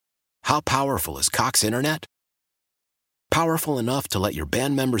How powerful is Cox Internet? Powerful enough to let your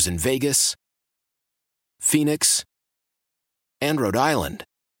band members in Vegas, Phoenix, and Rhode Island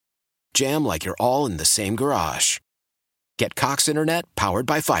jam like you're all in the same garage. Get Cox Internet powered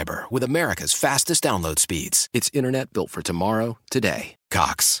by fiber with America's fastest download speeds. It's internet built for tomorrow, today.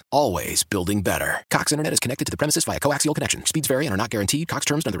 Cox, always building better. Cox Internet is connected to the premises via coaxial connection. Speeds vary and are not guaranteed. Cox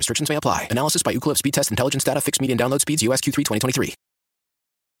terms and other restrictions may apply. Analysis by Ookla Speed Test Intelligence Data. Fixed median download speeds. US Q3 2023.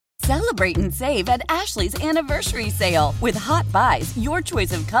 Celebrate and save at Ashley's Anniversary Sale. With Hot Buys, your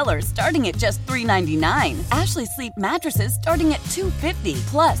choice of colors starting at just $3.99. Ashley Sleep mattresses starting at $2.50.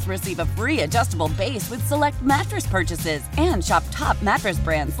 Plus, receive a free adjustable base with select mattress purchases. And shop top mattress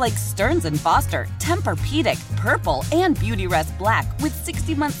brands like Stearns & Foster, Tempur-Pedic, Purple, and Beautyrest Black with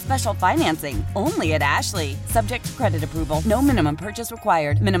 60-month special financing. Only at Ashley. Subject to credit approval. No minimum purchase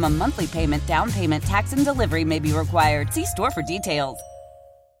required. Minimum monthly payment, down payment, tax, and delivery may be required. See store for details.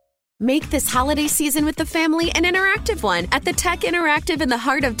 Make this holiday season with the family an interactive one at the Tech Interactive in the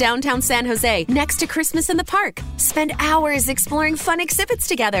heart of downtown San Jose, next to Christmas in the Park. Spend hours exploring fun exhibits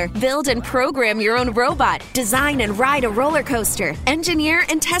together. Build and program your own robot. Design and ride a roller coaster. Engineer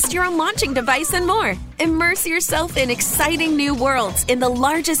and test your own launching device and more. Immerse yourself in exciting new worlds in the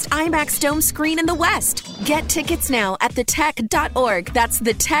largest IMAX dome screen in the West. Get tickets now at thetech.org. That's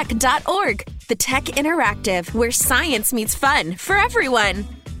thetech.org. The Tech Interactive, where science meets fun for everyone.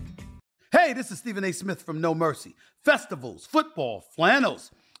 Hey, this is Stephen A. Smith from No Mercy. Festivals, football,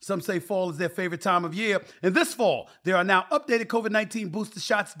 flannels. Some say fall is their favorite time of year. And this fall, there are now updated COVID-19 booster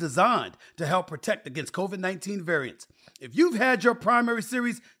shots designed to help protect against COVID-19 variants. If you've had your primary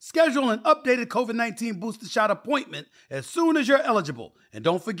series, schedule an updated COVID-19 booster shot appointment as soon as you're eligible. And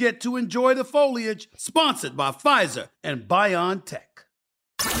don't forget to enjoy the foliage. Sponsored by Pfizer and BioNTech.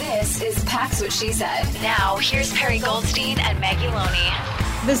 This is Pax What She Said. Now, here's Perry Goldstein and Maggie Loney.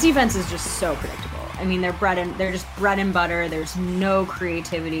 This defense is just so predictable. I mean, they're just bread and butter. There's no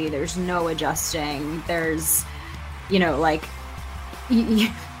creativity. There's no adjusting. There's, like,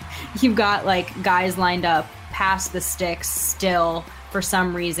 you've got like guys lined up past the sticks still for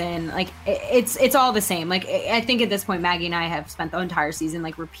some reason. Like it's all the same. Like I think at this point, Maggie and I have spent the entire season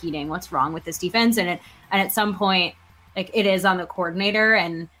like repeating what's wrong with this defense, and at some point, like it is on the coordinator.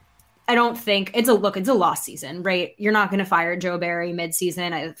 And I don't think it's a lost season, right? You're not going to fire Joe Barry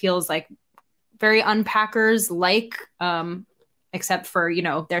midseason. It feels like very unpackers like, except for,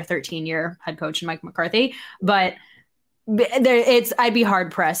 their 13-year head coach and Mike McCarthy. But I'd be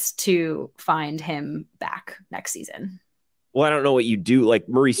hard pressed to find him back next season. Well, I don't know what you do. Like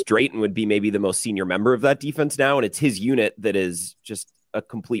Maurice Drayton would be maybe the most senior member of that defense now. And it's his unit that is just a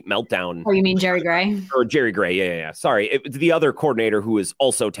complete meltdown. Oh, you mean Jerry Gray? Or Jerry Gray. Yeah. Sorry. It's the other coordinator who is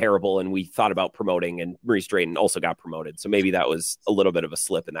also terrible. And we thought about promoting, and Maurice Drayton also got promoted. So maybe that was a little bit of a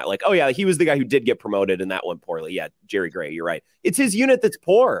slip in that. Like, oh yeah, he was the guy who did get promoted and that went poorly. Yeah. Jerry Gray. You're right. It's his unit that's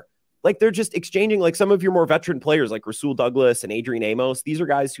poor. Like they're just exchanging like some of your more veteran players like Rasul Douglas and Adrian Amos. These are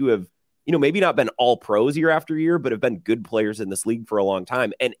guys who have, maybe not been all pros year after year, but have been good players in this league for a long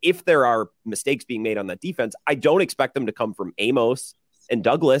time. And if there are mistakes being made on that defense, I don't expect them to come from Amos and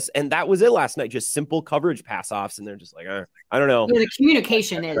Douglas. And that was it last night. Just simple coverage pass offs. And they're just like, I don't know. The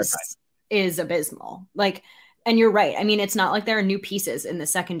communication is abysmal. Like, and you're right. I mean, it's not like there are new pieces in the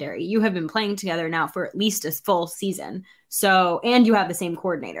secondary. You have been playing together now for at least a full season. So, and you have the same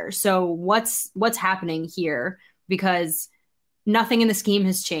coordinator. So what's happening here? Because nothing in the scheme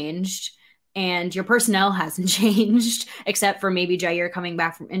has changed and your personnel hasn't changed except for maybe Jair coming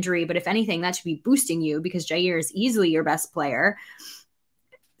back from injury. But if anything, that should be boosting you because Jair is easily your best player.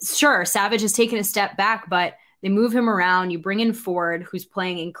 Sure, Savage has taken a step back, but they move him around. You bring in Ford, who's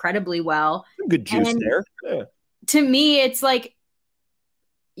playing incredibly well. Good juice there. Yeah. To me, it's like,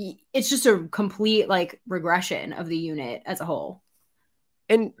 it's just a complete like regression of the unit as a whole.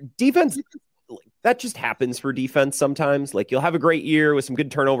 And defense, that just happens for defense sometimes. Like you'll have a great year with some good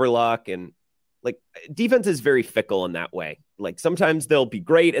turnover luck, and like defense is very fickle in that way. Like sometimes they'll be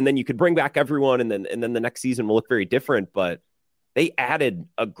great, and then you could bring back everyone, and then the next season will look very different. But they added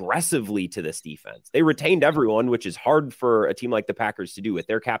aggressively to this defense. They retained everyone, which is hard for a team like the Packers to do with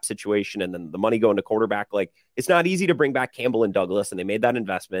their cap situation and then the money going to quarterback. Like it's not easy to bring back Campbell and Douglas, and they made that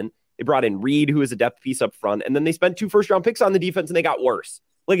investment. They brought in Reed, who is a depth piece up front, and then they spent 2 first-round picks on the defense, and they got worse.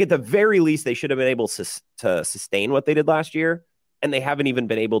 Like at the very least, they should have been able to sustain what they did last year, and they haven't even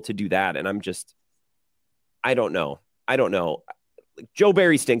been able to do that. And I don't know. Like Joe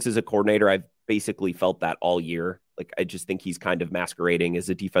Barry stinks as a coordinator. I've basically felt that all year. Like, I just think he's kind of masquerading as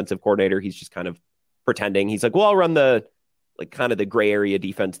a defensive coordinator. He's just kind of pretending. He's like, well, I'll run the, like, kind of the gray area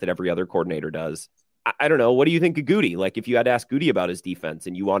defense that every other coordinator does. I don't know. What do you think of Goody? Like, if you had to ask Goody about his defense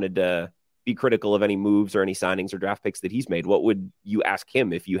and you wanted to be critical of any moves or any signings or draft picks that he's made, what would you ask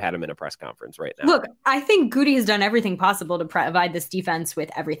him if you had him in a press conference right now? Look, I think Goody has done everything possible to provide this defense with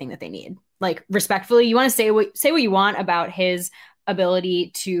everything that they need. Like, respectfully, you want to say what you want about his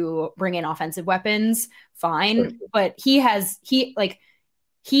ability to bring in offensive weapons, fine. Sure. But he has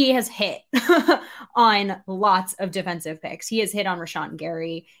hit on lots of defensive picks. He has hit on Rashawn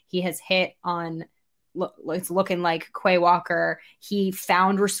Gary. He has hit on, it's looking like Quay Walker. He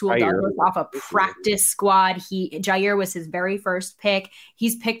found Rasul Douglas off a practice squad. Jair was his very first pick.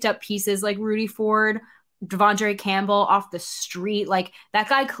 He's picked up pieces like Rudy Ford, Devondre Campbell off the street. Like, that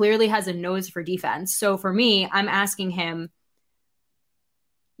guy clearly has a nose for defense. So for me, I'm asking him,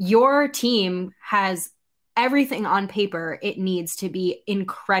 your team has everything on paper it needs to be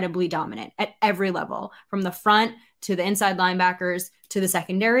incredibly dominant at every level, from the front to the inside linebackers to the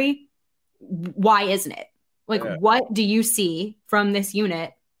secondary. Why isn't it? Like, what do you see from this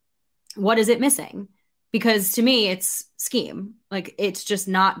unit? What is it missing? Because to me, it's scheme. Like, it's just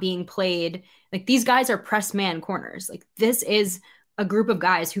not being played. Like, these guys are press man corners. Like, this is a group of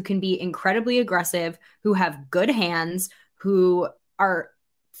guys who can be incredibly aggressive, who have good hands, who are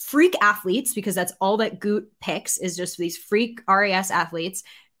freak athletes, because that's all that Goot picks is just these freak RAS athletes,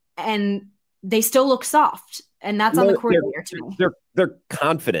 and they still look soft. And that's on the coordinator to me. They're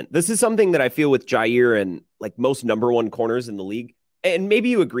confident. This is something that I feel with Jair and like most number one corners in the league. And maybe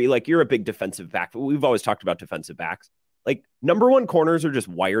you agree, like, you're a big defensive back, but we've always talked about defensive backs. Like, number one corners are just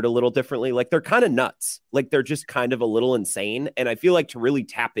wired a little differently. Like, they're kind of nuts. Like, they're just kind of a little insane. And I feel like to really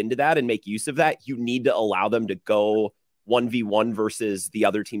tap into that and make use of that, you need to allow them to go 1v1 versus the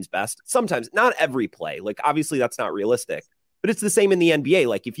other team's best. Sometimes, not every play. Like, obviously that's not realistic, but it's the same in the NBA.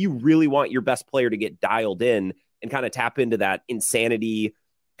 Like, if you really want your best player to get dialed in and kind of tap into that insanity,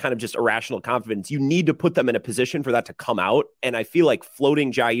 kind of just irrational confidence, you need to put them in a position for that to come out. And I feel like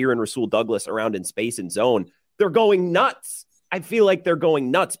floating Jair and Rasul Douglas around in space and zone, they're going nuts. I feel like they're going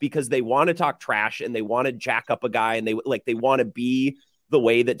nuts because they want to talk trash and they want to jack up a guy, and they want to be the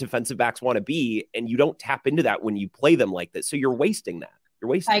way that defensive backs want to be. And you don't tap into that when you play them like this. So you're wasting that.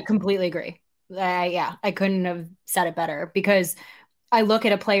 I completely agree. I couldn't have said it better, because I look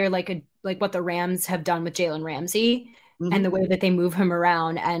at a player like what the Rams have done with Jalen Ramsey, and the way that they move him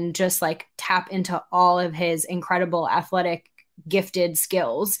around and just like tap into all of his incredible athletic, gifted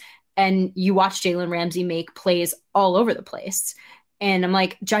skills. And you watch Jalen Ramsey make plays all over the place. And I'm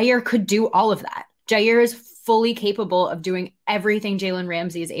like, Jair could do all of that. Jair is fully capable of doing everything Jalen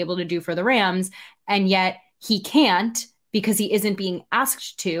Ramsey is able to do for the Rams. And yet he can't, because he isn't being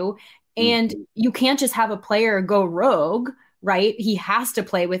asked to. And you can't just have a player go rogue, right? He has to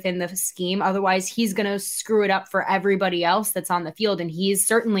play within the scheme. Otherwise, he's going to screw it up for everybody else that's on the field. And he's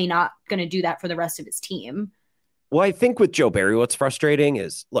certainly not going to do that for the rest of his team. Well, I think with Joe Barry, what's frustrating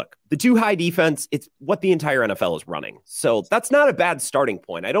is, look, the too high defense, it's what the entire NFL is running. So that's not a bad starting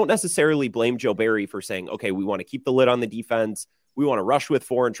point. I don't necessarily blame Joe Barry for saying, okay, we want to keep the lid on the defense. We want to rush with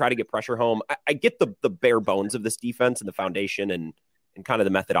 4 and try to get pressure home. I get the bare bones of this defense and the foundation and kind of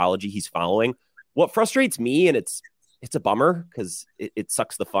the methodology he's following. What frustrates me, and it's a bummer because it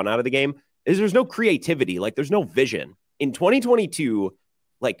sucks the fun out of the game, is there's no creativity. Like, there's no vision. In 2022,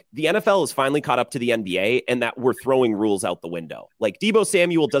 like, the NFL has finally caught up to the NBA, and that we're throwing rules out the window. Like, Deebo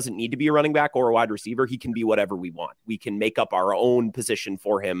Samuel doesn't need to be a running back or a wide receiver. He can be whatever we want. We can make up our own position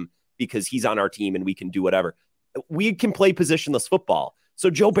for him because he's on our team and we can do whatever. We can play positionless football. So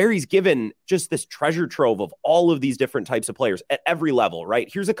Joe Barry's given just this treasure trove of all of these different types of players at every level, right?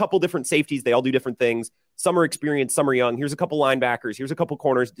 Here's a couple different safeties. They all do different things. Some are experienced, some are young. Here's a couple linebackers. Here's a couple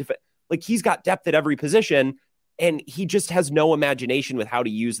corners. Like, he's got depth at every position, and he just has no imagination with how to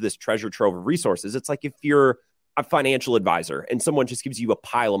use this treasure trove of resources. It's like if you're a financial advisor and someone just gives you a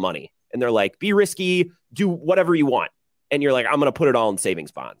pile of money and they're like, be risky, do whatever you want. And you're like, I'm going to put it all in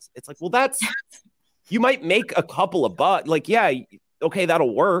savings bonds. It's like, well, you might make a couple of bucks. Like, yeah, okay,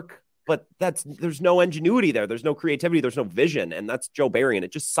 that'll work, but there's no ingenuity there. There's no creativity. There's no vision. And that's Joe Barry. And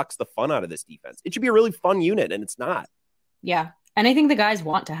it just sucks the fun out of this defense. It should be a really fun unit, and it's not. Yeah. And I think the guys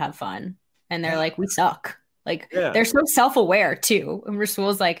want to have fun, and they're like, we suck. Like, they're so self-aware too. And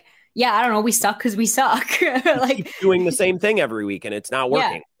Rasul's like, yeah, I don't know, we suck because we suck. Like, doing the same thing every week, and it's not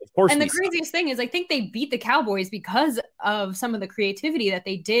working. Yeah. Of course. And the craziest thing is, I think they beat the Cowboys because of some of the creativity that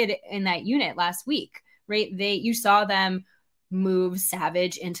they did in that unit last week, right? You saw them move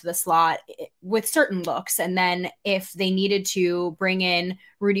Savage into the slot with certain looks. And then if they needed to bring in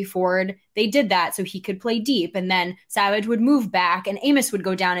Rudy Ford, they did that so he could play deep. And then Savage would move back and Amos would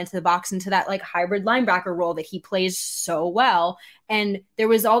go down into the box into that like hybrid linebacker role that he plays so well. And there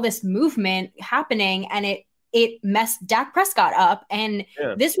was all this movement happening, and it messed Dak Prescott up. And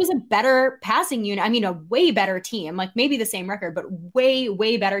this was a better passing unit. I mean, a way better team, like maybe the same record, but way,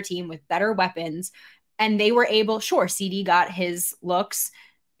 way better team with better weapons. And they were able, sure, CD got his looks.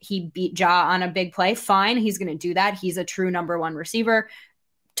 He beat Ja on a big play. Fine. He's going to do that. He's a true number one receiver.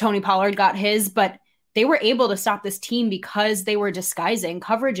 Tony Pollard got his, but they were able to stop this team because they were disguising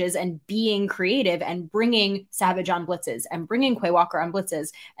coverages and being creative and bringing Savage on blitzes and bringing Quay Walker on blitzes.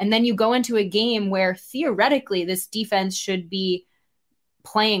 And then you go into a game where theoretically this defense should be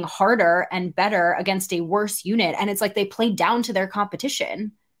playing harder and better against a worse unit. And it's like they played down to their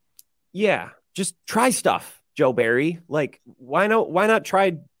competition. Yeah. Just try stuff, Joe Barry. Like, why not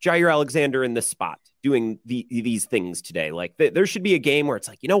try Jair Alexander in this spot doing these things today? Like, there should be a game where it's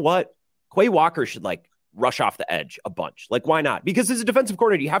like, you know what? Quay Walker should like rush off the edge a bunch. Like, why not? Because as a defensive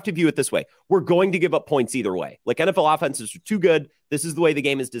coordinator, you have to view it this way. We're going to give up points either way. Like, NFL offenses are too good. This is the way the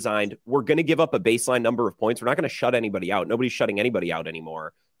game is designed. We're going to give up a baseline number of points. We're not going to shut anybody out. Nobody's shutting anybody out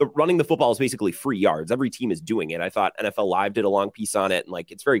anymore. But running the football is basically free yards. Every team is doing it. I thought NFL Live did a long piece on it. And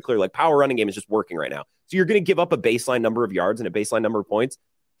like, it's very clear, like power running game is just working right now. So you're going to give up a baseline number of yards and a baseline number of points.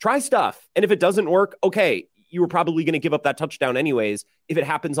 Try stuff. And if it doesn't work, okay, you were probably going to give up that touchdown anyways. If it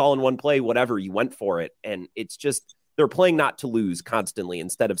happens all in one play, whatever, you went for it. And it's just, they're playing not to lose constantly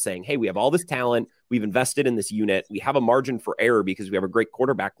instead of saying, hey, we have all this talent. We've invested in this unit. We have a margin for error because we have a great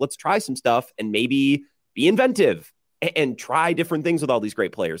quarterback. Let's try some stuff and maybe be inventive and try different things with all these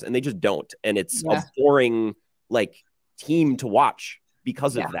great players. And they just don't. And it's a boring like team to watch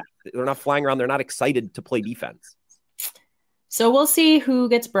because of that. They're not flying around. They're not excited to play defense. So we'll see who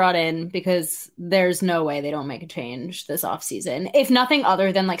gets brought in, because there's no way they don't make a change this offseason. If nothing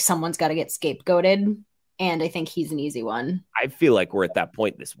other than like someone's got to get scapegoated. And I think he's an easy one. I feel like we're at that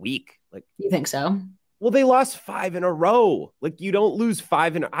point this week. Like, you think so? Well, they lost 5 in a row. Like, you don't lose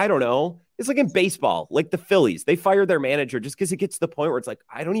 5 in, I don't know. It's like in baseball, like the Phillies, they fired their manager just because it gets to the point where it's like,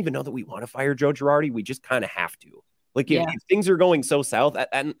 I don't even know that we want to fire Joe Girardi. We just kind of have to. Like, if things are going so south,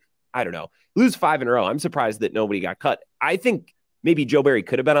 and I don't know, lose 5 in a row. I'm surprised that nobody got cut. I think maybe Joe Barry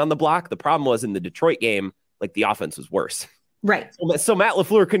could have been on the block. The problem was in the Detroit game, like the offense was worse. Right. So Matt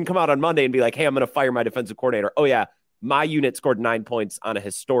LaFleur couldn't come out on Monday and be like, hey, I'm going to fire my defensive coordinator. Oh, yeah, my unit scored 9 points on a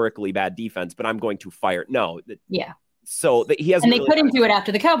historically bad defense, but I'm going to fire. No. Yeah. So he hasn't. And they couldn't do it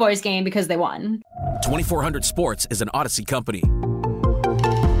after the Cowboys game because they won. 2400 Sports is an Odyssey company.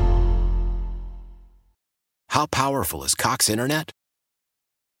 How powerful is Cox Internet?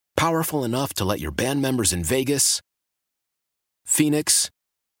 Powerful enough to let your band members in Vegas, Phoenix,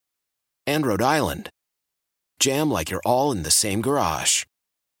 and Rhode Island jam like you're all in the same garage.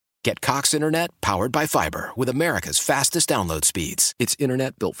 Get Cox Internet powered by fiber with America's fastest download speeds. It's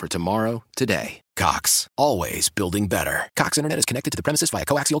internet built for tomorrow, today. Cox, always building better. Cox Internet is connected to the premises via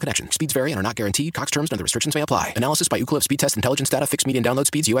coaxial connection. Speeds vary and are not guaranteed. Cox terms and other restrictions may apply. Analysis by Ookla of Speed Test Intelligence Data. Fixed median download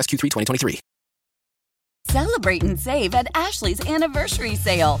speeds. US Q3 2023. Celebrate and save at Ashley's Anniversary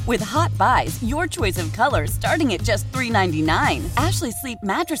Sale. With Hot Buys, your choice of colors starting at just $3.99. Ashley Sleep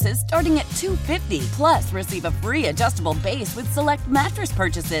mattresses starting at $2.50. Plus, receive a free adjustable base with select mattress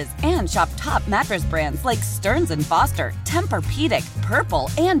purchases. And shop top mattress brands like Stearns & Foster, Tempur-Pedic, Purple,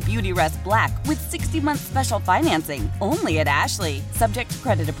 and Beautyrest Black with 60-month special financing. Only at Ashley. Subject to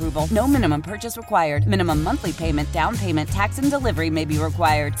credit approval. No minimum purchase required. Minimum monthly payment, down payment, tax, and delivery may be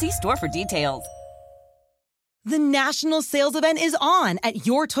required. See store for details. The national sales event is on at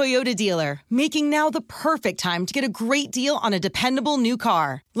your Toyota dealer, making now the perfect time to get a great deal on a dependable new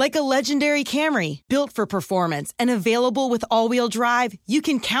car. Like a legendary Camry, built for performance and available with all-wheel drive, you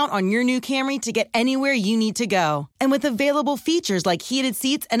can count on your new Camry to get anywhere you need to go. And with available features like heated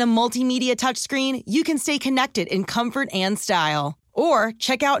seats and a multimedia touchscreen, you can stay connected in comfort and style. Or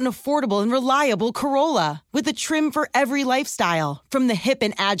check out an affordable and reliable Corolla with a trim for every lifestyle. From the hip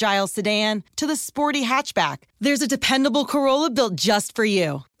and agile sedan to the sporty hatchback, there's a dependable Corolla built just for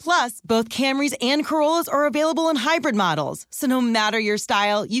you. Plus, both Camrys and Corollas are available in hybrid models, so no matter your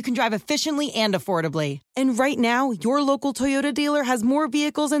style, you can drive efficiently and affordably. And right now, your local Toyota dealer has more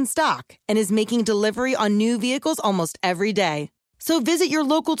vehicles in stock and is making delivery on new vehicles almost every day. So visit your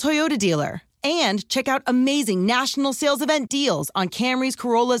local Toyota dealer. And check out amazing national sales event deals on Camrys,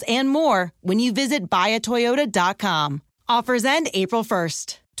 Corollas, and more when you visit buyatoyota.com. Offers end April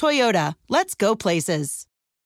 1st. Toyota, let's go places.